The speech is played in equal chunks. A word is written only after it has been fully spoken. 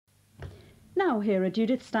Now here are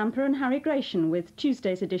Judith Stamper and Harry Gration with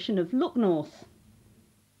Tuesday's edition of Look North.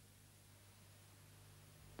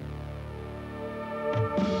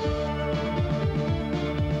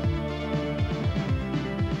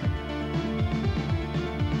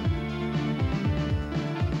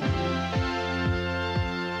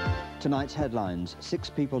 Tonight's headlines: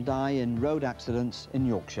 6 people die in road accidents in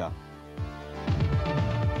Yorkshire.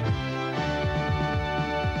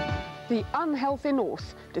 The unhealthy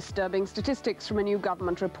north, disturbing statistics from a new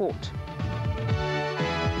government report.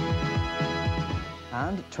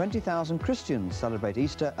 And 20,000 Christians celebrate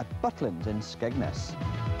Easter at Butlins in Skegness.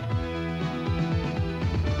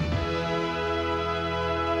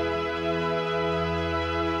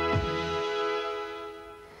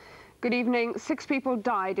 Good evening. 6 people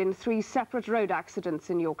died in 3 separate road accidents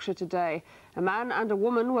in Yorkshire today. A man and a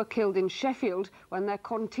woman were killed in Sheffield when their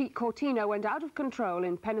Cortina went out of control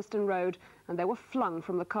in Penistone Road and they were flung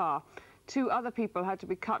from the car. 2 other people had to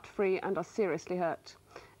be cut free and are seriously hurt.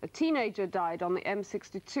 A teenager died on the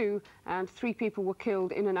M62 and 3 people were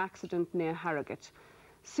killed in an accident near Harrogate.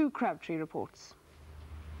 Sue Crabtree reports.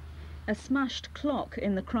 A smashed clock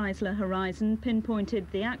in the Chrysler Horizon pinpointed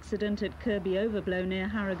the accident at Kirby Overblow near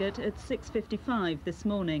Harrogate at 6:55 this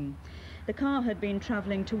morning. The car had been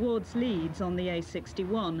travelling towards Leeds on the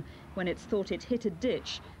A61 when it's thought it hit a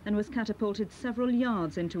ditch and was catapulted several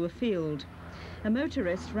yards into a field. A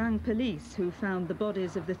motorist rang police, who found the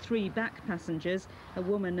bodies of the 3 back passengers, a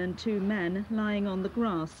woman and 2 men, lying on the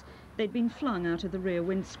grass. They'd been flung out of the rear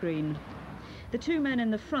windscreen. The 2 men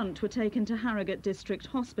in the front were taken to Harrogate District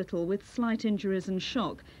Hospital with slight injuries and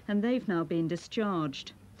shock, and they've now been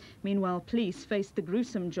discharged. Meanwhile, police faced the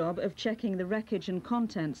gruesome job of checking the wreckage and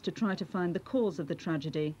contents to try to find the cause of the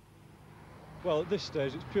tragedy. Well, at this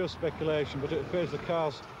stage it's pure speculation, but it appears the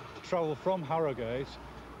cars travelled from Harrogate,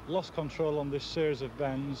 lost control on this series of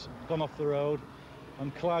bends, gone off the road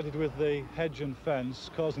and collided with the hedge and fence,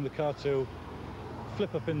 causing the car to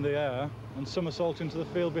flip up in the air and somersault into the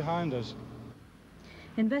field behind us.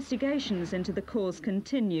 Investigations into the cause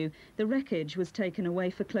continue. The wreckage was taken away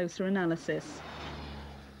for closer analysis.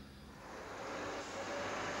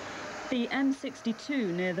 The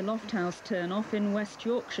M62 near the Lofthouse turn-off in West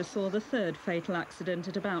Yorkshire saw the 3rd fatal accident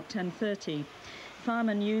at about 10:30.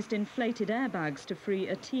 Firemen used inflated airbags to free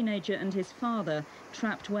a teenager and his father,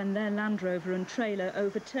 trapped when their Land Rover and trailer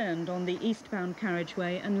overturned on the eastbound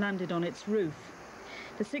carriageway and landed on its roof.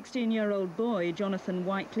 The 16-year-old boy, Jonathan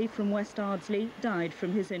Whiteley from West Ardsley, died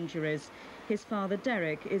from his injuries. His father,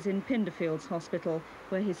 Derek, is in Pinderfields Hospital,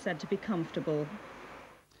 where he's said to be comfortable.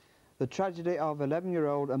 The tragedy of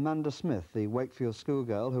 11-year-old Amanda Smith, the Wakefield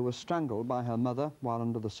schoolgirl who was strangled by her mother while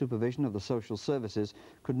under the supervision of the social services,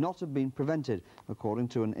 could not have been prevented, according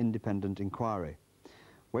to an independent inquiry.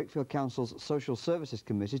 Wakefield Council's Social Services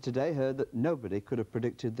Committee today heard that nobody could have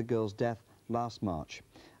predicted the girl's death last March.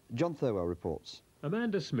 John Thurwell reports.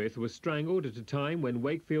 Amanda Smith was strangled at a time when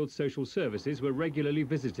Wakefield Social Services were regularly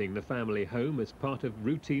visiting the family home as part of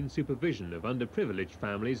routine supervision of underprivileged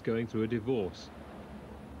families going through a divorce.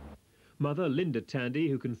 Mother Linda Tandy,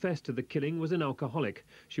 who confessed to the killing, was an alcoholic.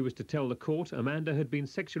 She was to tell the court Amanda had been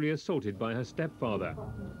sexually assaulted by her stepfather.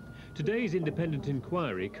 Today's independent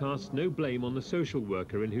inquiry casts no blame on the social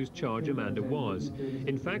worker in whose charge Amanda was.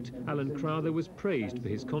 In fact, Alan Crowther was praised for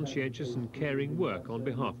his conscientious and caring work on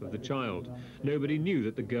behalf of the child. Nobody knew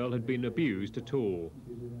that the girl had been abused at all.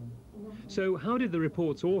 So how did the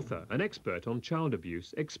report's author, an expert on child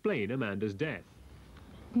abuse, explain Amanda's death?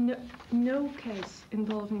 No case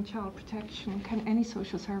involving child protection can any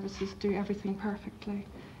social services do everything perfectly.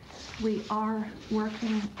 We are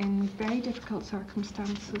working in very difficult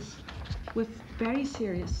circumstances with very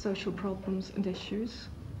serious social problems and issues,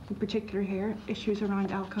 in particular here, issues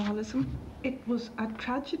around alcoholism. It was a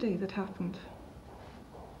tragedy that happened.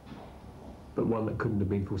 But one that couldn't have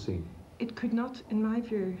been foreseen? It could not, in my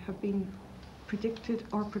view, have been predicted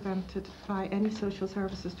or prevented by any social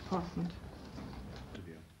services department.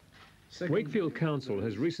 Wakefield Council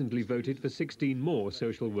has recently voted for 16 more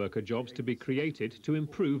social worker jobs to be created to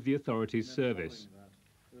improve the authorities' service.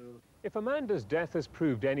 If Amanda's death has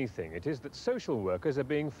proved anything, it is that social workers are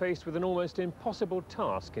being faced with an almost impossible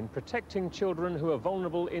task in protecting children who are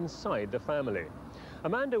vulnerable inside the family.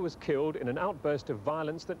 Amanda was killed in an outburst of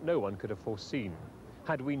violence that no one could have foreseen.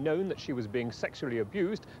 Had we known that she was being sexually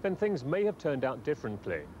abused, then things may have turned out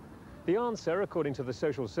differently. The answer, according to the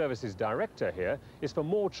Social Services Director here, is for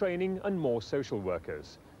more training and more social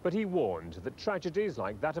workers. But he warned that tragedies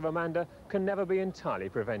like that of Amanda can never be entirely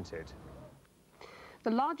prevented. The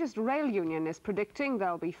largest rail union is predicting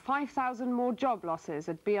there'll be 5,000 more job losses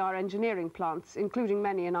at BR engineering plants, including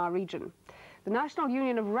many in our region. The National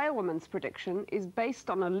Union of Railwomen's prediction is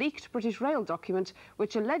based on a leaked British Rail document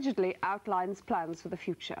which allegedly outlines plans for the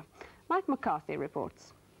future. Mike McCarthy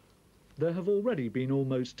reports. There have already been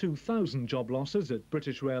almost 2,000 job losses at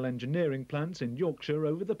British Rail engineering plants in Yorkshire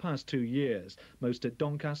over the past 2 years, most at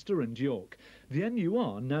Doncaster and York. The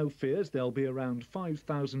NUR now fears there'll be around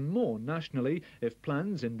 5,000 more nationally if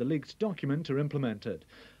plans in the leaked document are implemented.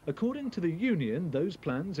 According to the union, those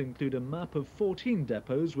plans include a map of 14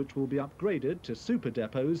 depots which will be upgraded to super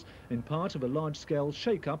depots in part of a large-scale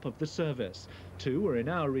shake-up of the service. 2 are in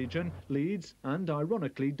our region, Leeds and,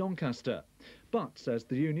 ironically, Doncaster. But, says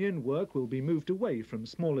the union, work will be moved away from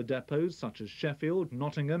smaller depots such as Sheffield,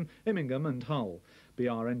 Nottingham, Immingham and Hull.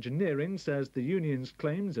 BR Engineering says the union's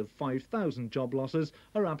claims of 5,000 job losses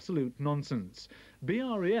are absolute nonsense.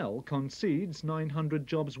 BREL concedes 900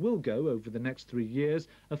 jobs will go over the next 3 years,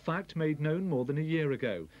 a fact made known more than a year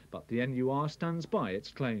ago, but the NUR stands by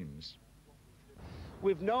its claims.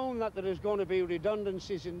 We've known that there is going to be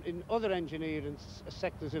redundancies in other engineering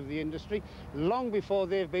sectors of the industry long before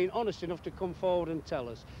they've been honest enough to come forward and tell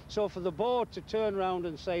us. So for the board to turn around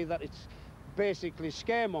and say that it's basically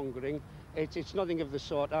scaremongering, it's nothing of the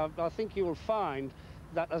sort. I think you will find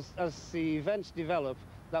that as the events develop,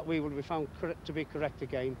 that we will be found to be correct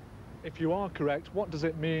again. If you are correct, what does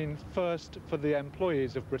it mean, first, for the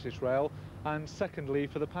employees of British Rail, and secondly,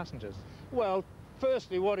 for the passengers? Well,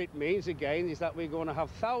 firstly, what it means, again, is that we're going to have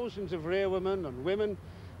thousands of railwomen and women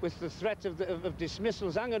with the threat of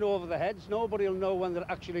dismissals hanging over their heads. Nobody will know when they're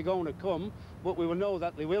actually going to come, but we will know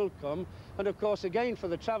that they will come. And, of course, again, for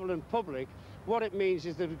the travelling public, what it means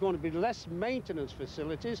is there's going to be less maintenance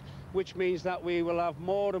facilities, which means that we will have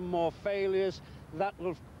more and more failures. That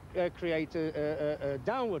will create a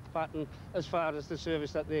downward pattern as far as the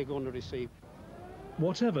service that they're going to receive.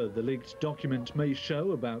 Whatever the leaked document may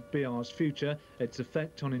show about BR's future, its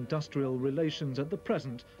effect on industrial relations at the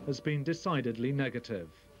present has been decidedly negative.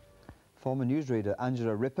 Former newsreader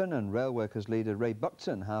Angela Rippon and rail workers leader Ray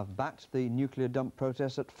Buckton have backed the nuclear dump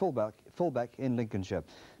protest at Fulbeck in Lincolnshire,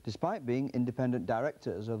 despite being independent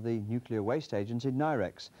directors of the nuclear waste agency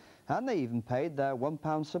NIREX. And they even paid their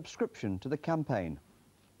 £1 subscription to the campaign.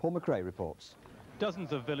 Paul McRae reports.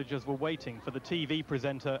 Dozens of villagers were waiting for the TV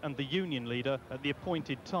presenter and the union leader at the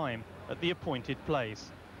appointed time, at the appointed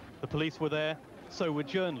place. The police were there, so were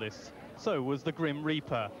journalists, so was the Grim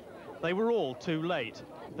Reaper. They were all too late.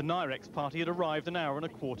 The NIREX party had arrived an hour and a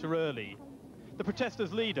quarter early. The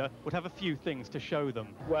protesters' leader would have a few things to show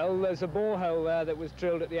them. Well, there's a borehole there that was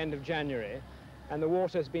drilled at the end of January, and the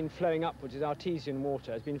water has been flowing upwards. It's artesian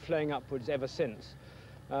water. It's been flowing upwards ever since.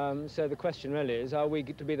 So the question really is, are we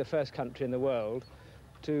to be the first country in the world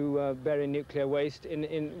to bury nuclear waste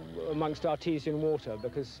amongst artesian water?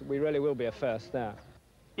 Because we really will be a first there.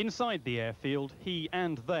 Inside the airfield, he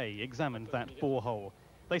and they examined that borehole.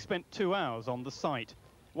 They spent 2 hours on the site,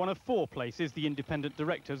 one of 4 places the independent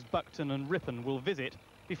directors Buckton and Rippon will visit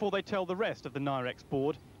before they tell the rest of the NIREX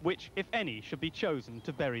board which, if any, should be chosen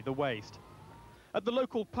to bury the waste. At the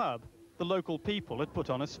local pub, the local people had put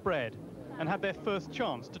on a spread and had their first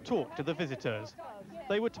chance to talk to the visitors.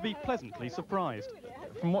 They were to be pleasantly surprised.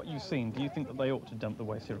 From what you've seen, do you think that they ought to dump the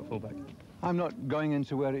waste here at Fulbeck? I'm not going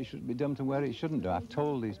into where it should be dumped and where it shouldn't do. I've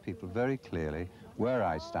told these people very clearly where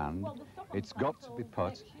I stand. It's got to be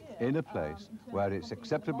put in a place where it's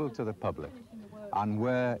acceptable to the public and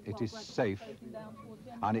where it is safe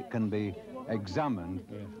and it can be examined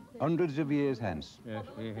hundreds of years hence.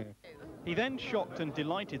 He then shocked and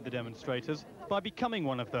delighted the demonstrators by becoming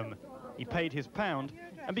one of them. He paid his £1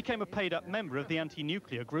 and became a paid-up member of the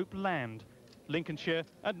anti-nuclear group LAND, Lincolnshire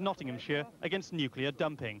and Nottinghamshire against nuclear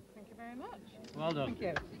dumping. Thank you very much. Well done. Thank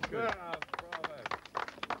you. Good.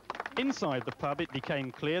 Inside the pub, it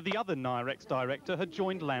became clear the other NIREX director had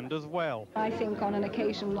joined LAND as well. I think on an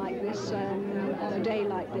occasion like this, on a day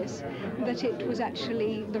like this, that it was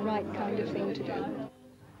actually the right kind of thing to do.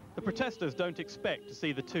 The protesters don't expect to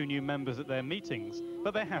see the 2 new members at their meetings,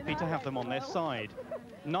 but they're happy to have them on their side.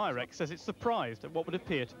 NIREX says it's surprised at what would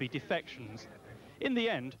appear to be defections. In the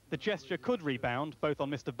end, the gesture could rebound both on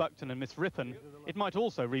Mr. Buckton and Miss Rippon. It might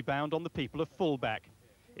also rebound on the people of Fulbeck.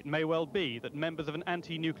 It may well be that members of an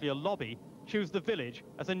anti-nuclear lobby choose the village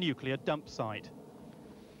as a nuclear dump site.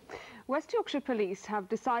 West Yorkshire Police have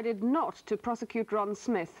decided not to prosecute Ron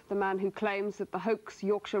Smith, the man who claims that the hoax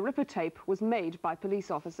Yorkshire Ripper tape was made by police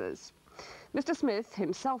officers. Mr. Smith,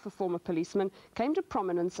 himself a former policeman, came to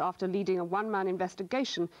prominence after leading a one-man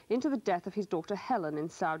investigation into the death of his daughter Helen in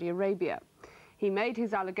Saudi Arabia. He made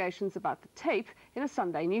his allegations about the tape in a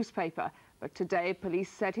Sunday newspaper, But today, police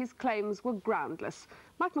said his claims were groundless.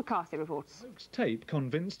 Mike McCarthy reports. Hoax tape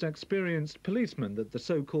convinced experienced policemen that the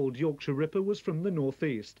so-called Yorkshire Ripper was from the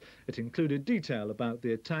northeast. It included detail about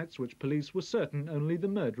the attacks which police were certain only the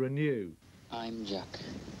murderer knew. I'm Jack.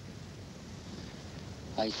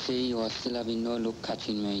 I see you are still having no luck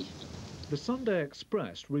catching me. The Sunday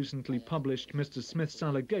Express recently published Mr. Smith's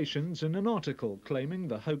allegations in an article claiming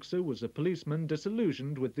the hoaxer was a policeman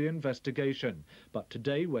disillusioned with the investigation. But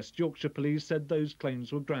today, West Yorkshire Police said those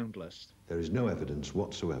claims were groundless. There is no evidence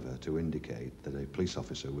whatsoever to indicate that a police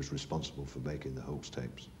officer was responsible for making the hoax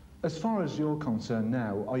tapes. As far as you're concerned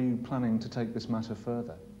now, are you planning to take this matter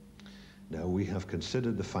further? Now, we have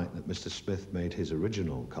considered the fact that Mr. Smith made his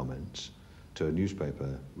original comments to a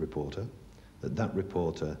newspaper reporter, that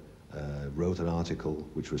reporter wrote an article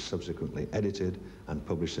which was subsequently edited and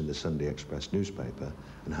published in the Sunday Express newspaper,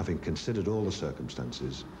 and having considered all the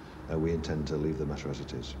circumstances, we intend to leave the matter as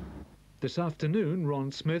it is. This afternoon, Ron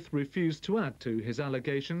Smith refused to add to his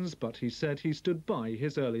allegations, but he said he stood by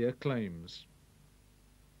his earlier claims.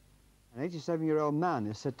 An 87-year-old man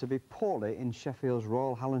is said to be poorly in Sheffield's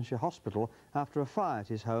Royal Hallandshire Hospital after a fire at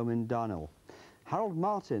his home in Darnall. Harold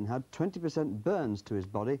Martin had 20% burns to his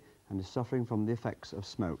body and is suffering from the effects of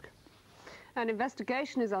smoke. An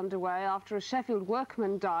investigation is underway after a Sheffield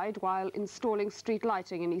workman died while installing street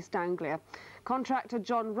lighting in East Anglia. Contractor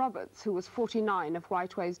John Roberts, who was 49 of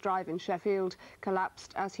Whiteways Drive in Sheffield,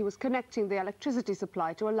 collapsed as he was connecting the electricity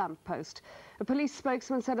supply to a lamp post. A police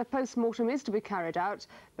spokesman said a post-mortem is to be carried out,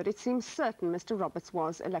 but it seems certain Mr. Roberts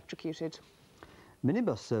was electrocuted.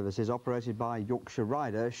 Minibus services operated by Yorkshire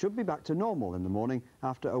Rider should be back to normal in the morning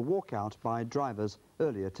after a walkout by drivers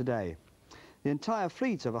earlier today. The entire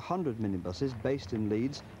fleet of 100 minibuses based in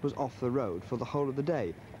Leeds was off the road for the whole of the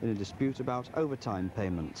day in a dispute about overtime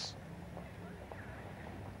payments.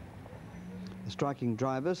 The striking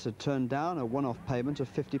drivers had turned down a one-off payment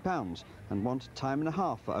of £50 and want time and a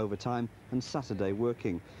half for overtime and Saturday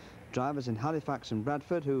working. Drivers in Halifax and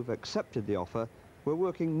Bradford who've accepted the offer were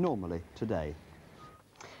working normally today.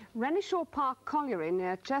 Renishaw Park Colliery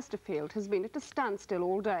near Chesterfield has been at a standstill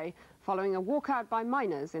all day following a walkout by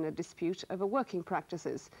miners in a dispute over working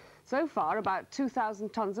practices. So far, about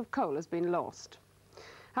 2,000 tonnes of coal has been lost.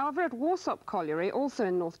 However, at Warsop Colliery, also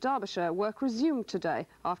in North Derbyshire, work resumed today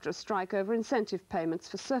after a strike over incentive payments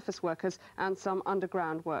for surface workers and some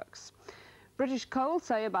underground works. British Coal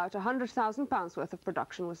say about £100,000 worth of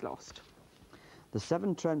production was lost. The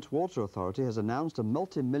Severn Trent Water Authority has announced a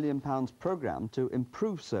multi-million-pounds programme to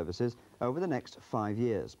improve services over the next 5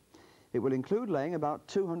 years. It will include laying about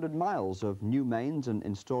 200 miles of new mains and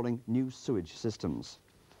installing new sewage systems.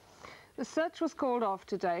 The search was called off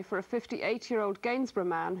today for a 58-year-old Gainsborough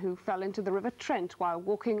man who fell into the River Trent while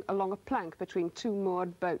walking along a plank between two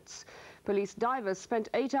moored boats. Police divers spent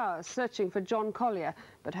 8 hours searching for John Collier,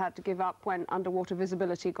 but had to give up when underwater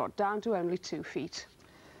visibility got down to only 2 feet.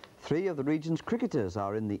 3 of the region's cricketers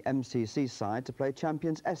are in the MCC side to play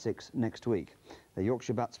Champions Essex next week. The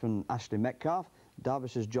Yorkshire batsman Ashley Metcalfe,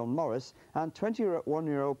 Derbyshire's John Morris and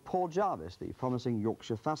 21-year-old Paul Jarvis, the promising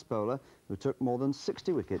Yorkshire fast bowler who took more than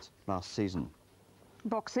 60 wickets last season.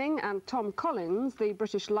 Boxing, and Tom Collins, the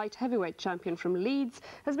British light heavyweight champion from Leeds,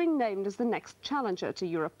 has been named as the next challenger to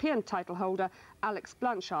European title holder Alex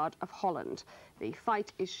Blanchard of Holland. The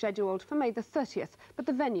fight is scheduled for May the 30th, but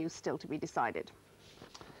the venue is still to be decided.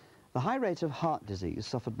 The high rate of heart disease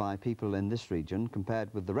suffered by people in this region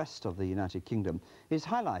compared with the rest of the United Kingdom is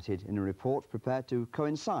highlighted in a report prepared to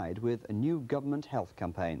coincide with a new government health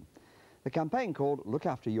campaign. The campaign, called Look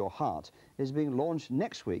After Your Heart, is being launched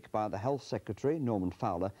next week by the Health Secretary, Norman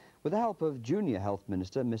Fowler, with the help of Junior Health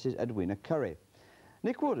Minister, Mrs. Edwina Curry.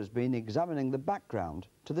 Nick Wood has been examining the background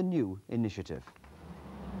to the new initiative.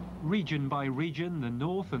 Region by region, the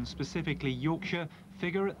North and specifically Yorkshire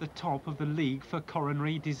figure at the top of the league for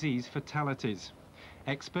coronary disease fatalities.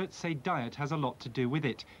 Experts say diet has a lot to do with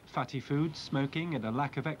it. Fatty food, smoking and a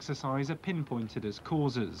lack of exercise are pinpointed as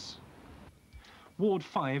causes. Ward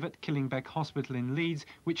 5 at Killingbeck Hospital in Leeds,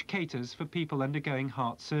 which caters for people undergoing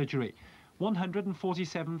heart surgery.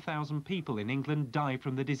 147,000 people in England die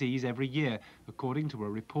from the disease every year, according to a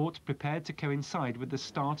report prepared to coincide with the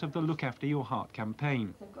start of the Look After Your Heart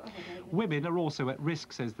campaign. Women are also at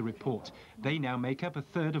risk, says the report. They now make up a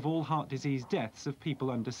third of all heart disease deaths of people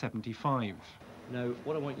under 75. Now,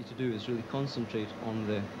 what I want you to do is really concentrate on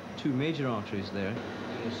the 2 major arteries there.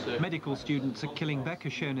 Medical students at Killingbeck are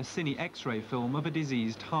shown a cine X-ray film of a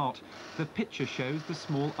diseased heart. The picture shows the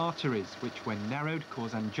small arteries, which when narrowed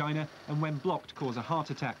cause angina and when blocked cause a heart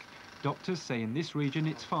attack. Doctors say in this region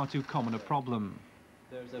it's far too common a problem.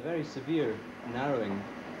 There's a very severe narrowing,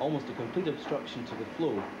 almost a complete obstruction to the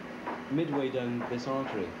flow, midway down this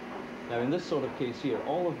artery. Now in this sort of case here,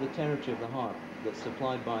 all of the territory of the heart that's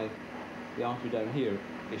supplied by the artery down here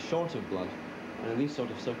is short of blood, and in these sort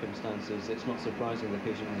of circumstances it's not surprising the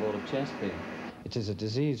patient has a lot of chest pain. It is a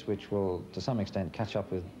disease which will to some extent catch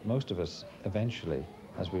up with most of us eventually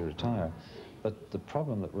as we retire, but the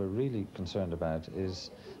problem that we're really concerned about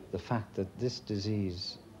is the fact that this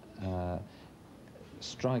disease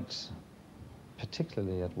strikes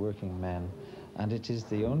particularly at working men, and it is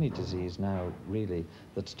the only disease now really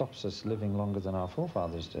that stops us living longer than our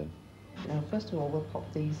forefathers did. Now first of all we'll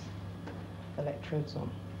pop these electrodes on.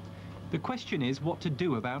 The question is what to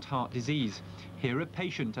do about heart disease. Here a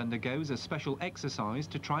patient undergoes a special exercise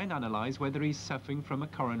to try and analyse whether he's suffering from a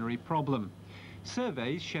coronary problem.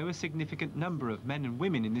 Surveys show a significant number of men and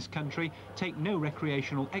women in this country take no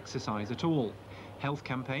recreational exercise at all. Health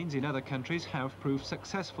campaigns in other countries have proved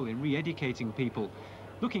successful in re-educating people.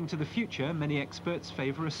 Looking to the future, many experts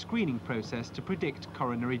favour a screening process to predict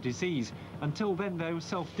coronary disease. Until then, though,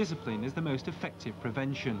 self-discipline is the most effective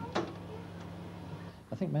prevention.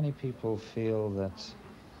 I think many people feel that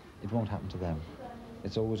it won't happen to them.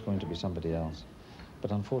 It's always going to be somebody else.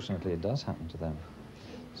 But unfortunately, it does happen to them.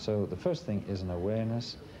 So the first thing is an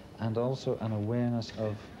awareness, and also an awareness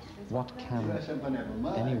of what can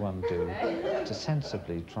anyone do to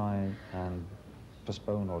sensibly try and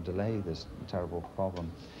postpone or delay this terrible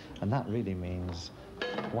problem. And that really means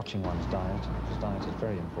watching one's diet, because diet is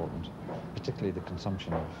very important, particularly the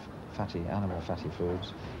consumption of animal fatty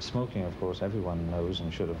foods. Smoking, of course, everyone knows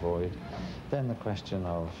and should avoid. Then the question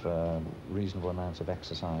of reasonable amounts of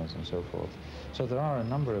exercise and so forth. So there are a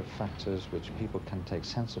number of factors which people can take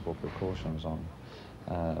sensible precautions on,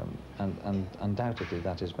 and undoubtedly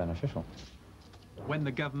that is beneficial. When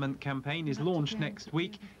the government campaign is launched next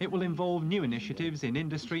week, it will involve new initiatives in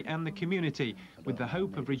industry and the community, with the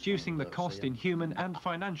hope of reducing the cost in human and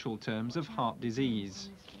financial terms of heart disease.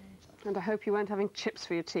 And I hope you weren't having chips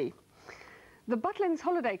for your tea. The Butlins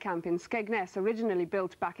holiday camp in Skegness, originally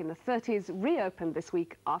built back in the 30s, reopened this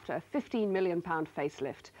week after a £15 million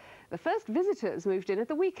facelift. The first visitors moved in at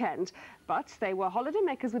the weekend, but they were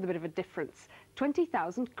holidaymakers with a bit of a difference.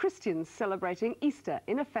 20,000 Christians celebrating Easter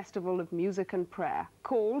in a festival of music and prayer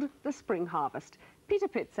called the Spring Harvest. Peter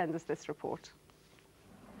Pitt sends us this report.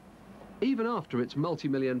 Even after its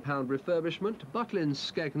multi-million-pound refurbishment, Butlins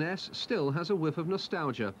Skegness still has a whiff of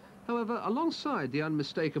nostalgia. However, alongside the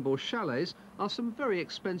unmistakable chalets are some very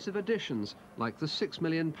expensive additions, like the £6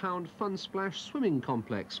 million Fun Splash swimming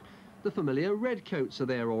complex. The familiar redcoats are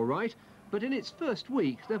there all right, but in its first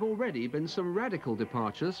week there have already been some radical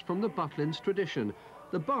departures from the Butlins tradition.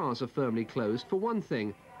 The bars are firmly closed for one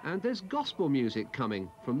thing, and there's gospel music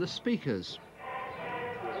coming from the speakers.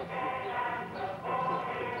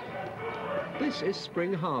 This is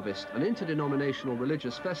Spring Harvest, an interdenominational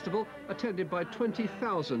religious festival attended by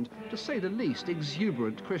 20,000, to say the least,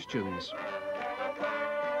 exuberant Christians.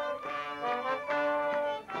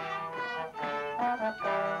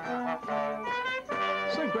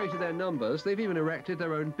 So great are their numbers, they've even erected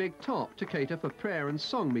their own big top to cater for prayer and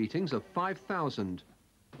song meetings of 5,000.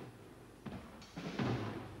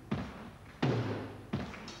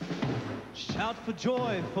 Shout for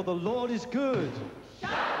joy, for the Lord is good.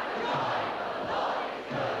 Shout for joy, for the Lord is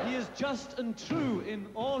good. He is just and true in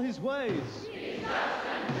all his ways. He is just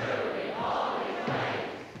and true in all his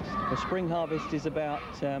ways. The Spring Harvest is about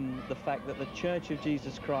the fact that the Church of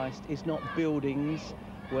Jesus Christ is not buildings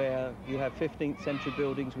where you have 15th century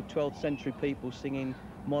buildings with 12th century people singing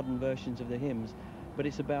modern versions of the hymns, but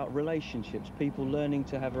it's about relationships, people learning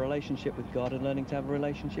to have a relationship with God and learning to have a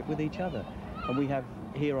relationship with each other. And we have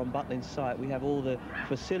here on Butlins site, we have all the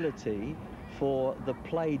facility for the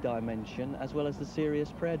play dimension as well as the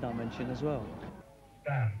serious prayer dimension as well.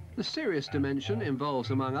 The serious dimension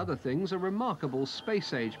involves, among other things, a remarkable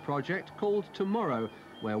space-age project called Tomorrow,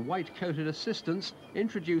 where white-coated assistants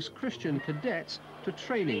introduce Christian cadets to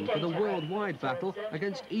training for the worldwide battle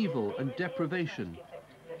against evil and deprivation.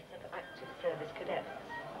 Active service cadets.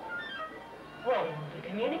 1. The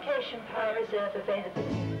communication power reserve available.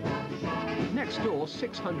 Next door,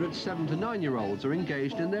 600 7- to 9-year-olds are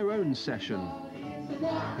engaged in their own session.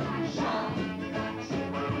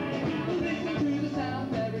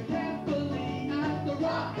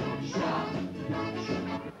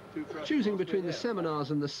 Choosing between the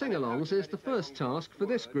seminars and the sing-alongs is the first task for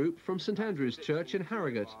this group from St Andrew's Church in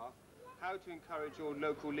Harrogate. How to encourage your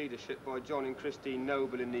local leadership by John and Christine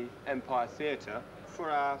Noble in the Empire Theatre.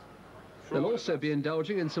 They'll also be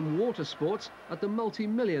indulging in some water sports at the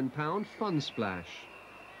multi-million-pound Fun Splash.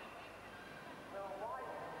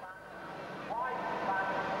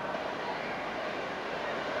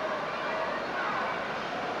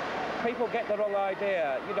 people get the wrong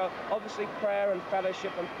idea. You know, obviously prayer and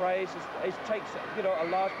fellowship and praise takes, you know, a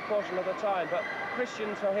large proportion of the time, but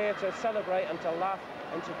Christians are here to celebrate and to laugh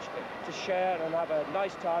and to share and have a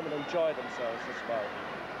nice time and enjoy themselves as well.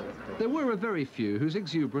 There were a very few whose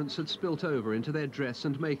exuberance had spilt over into their dress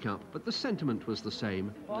and makeup, but the sentiment was the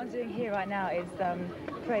same. What I'm doing here right now is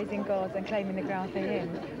praising God and claiming the ground for him.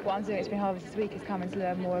 What I'm doing at Spring Harvest this week is coming to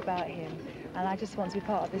learn more about him. And I just want to be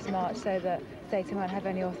part of this march so that Satan won't have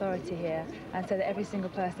any authority here, and so that every single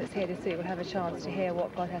person that's here this week will have a chance to hear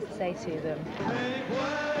what God has to say to them.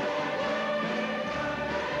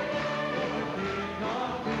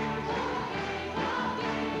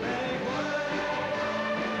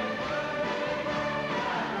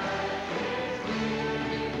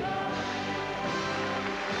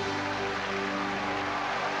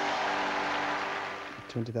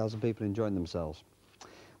 20,000 people enjoying themselves.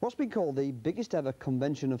 What's been called the biggest ever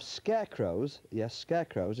convention of scarecrows, yes,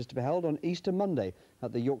 scarecrows, is to be held on Easter Monday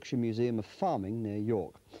at the Yorkshire Museum of Farming near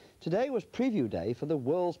York. Today was preview day for the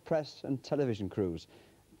world's press and television crews.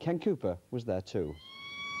 Ken Cooper was there too.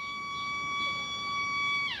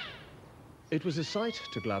 It was a sight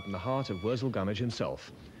to gladden the heart of Wurzel Gummidge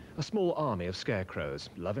himself. A small army of scarecrows,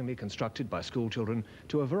 lovingly constructed by schoolchildren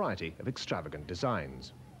to a variety of extravagant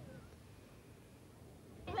designs.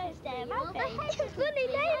 It's a funny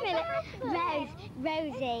name, isn't it?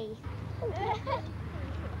 Rosie.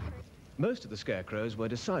 Most of the scarecrows were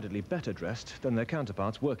decidedly better dressed than their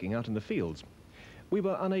counterparts working out in the fields. We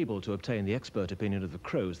were unable to obtain the expert opinion of the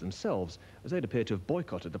crows themselves, as they'd appear to have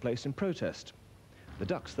boycotted the place in protest. The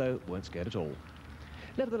ducks, though, weren't scared at all.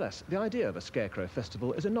 Nevertheless, the idea of a scarecrow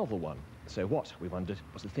festival is a novel one. So what, we wondered,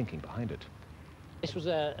 was the thinking behind it? This was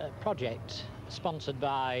a project sponsored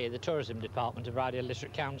by the Tourism Department of Rydal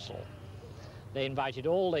District Council. They invited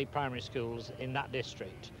all the primary schools in that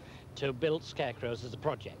district to build scarecrows as a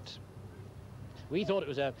project. We thought it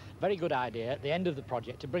was a very good idea at the end of the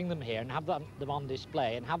project to bring them here and have them on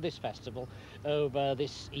display and have this festival over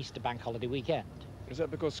this Easter bank holiday weekend. Is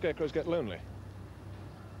that because scarecrows get lonely?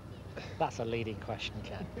 That's a leading question,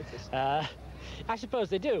 Ken. I suppose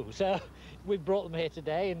they do. So we've brought them here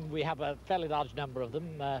today, and we have a fairly large number of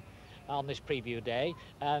them on this preview day,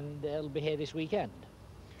 and they'll be here this weekend.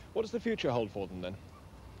 What does the future hold for them then?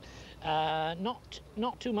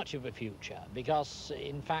 Not too much of a future, because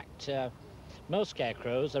in fact most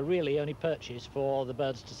scarecrows are really only purchased for the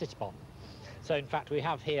birds to sit upon. So in fact we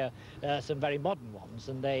have here some very modern ones,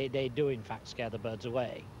 and they do in fact scare the birds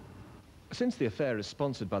away. Since the affair is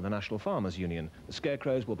sponsored by the National Farmers Union, the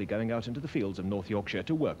scarecrows will be going out into the fields of North Yorkshire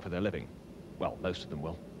to work for their living. Well, most of them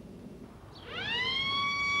will.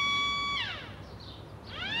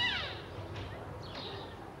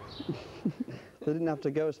 They didn't have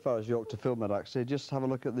to go as far as York to film it, actually. Just have a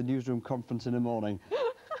look at the newsroom conference in the morning.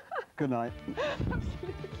 Good night.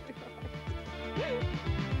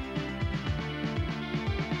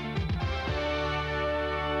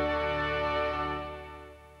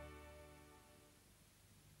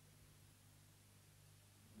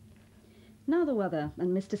 Now the weather,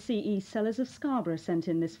 and Mr. C.E. Sellers of Scarborough sent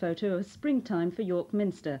in this photo of springtime for York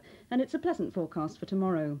Minster, and it's a pleasant forecast for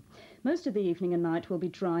tomorrow. Most of the evening and night will be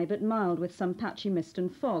dry but mild with some patchy mist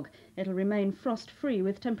and fog. It'll remain frost-free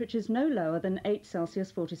with temperatures no lower than 8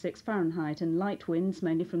 Celsius 46 Fahrenheit and light winds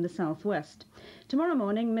mainly from the southwest. Tomorrow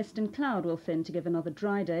morning mist and cloud will thin to give another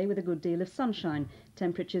dry day with a good deal of sunshine,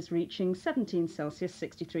 temperatures reaching 17 Celsius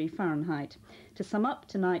 63 Fahrenheit. To sum up,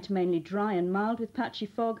 tonight mainly dry and mild with patchy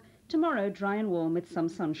fog, tomorrow dry and warm with some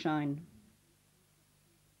sunshine.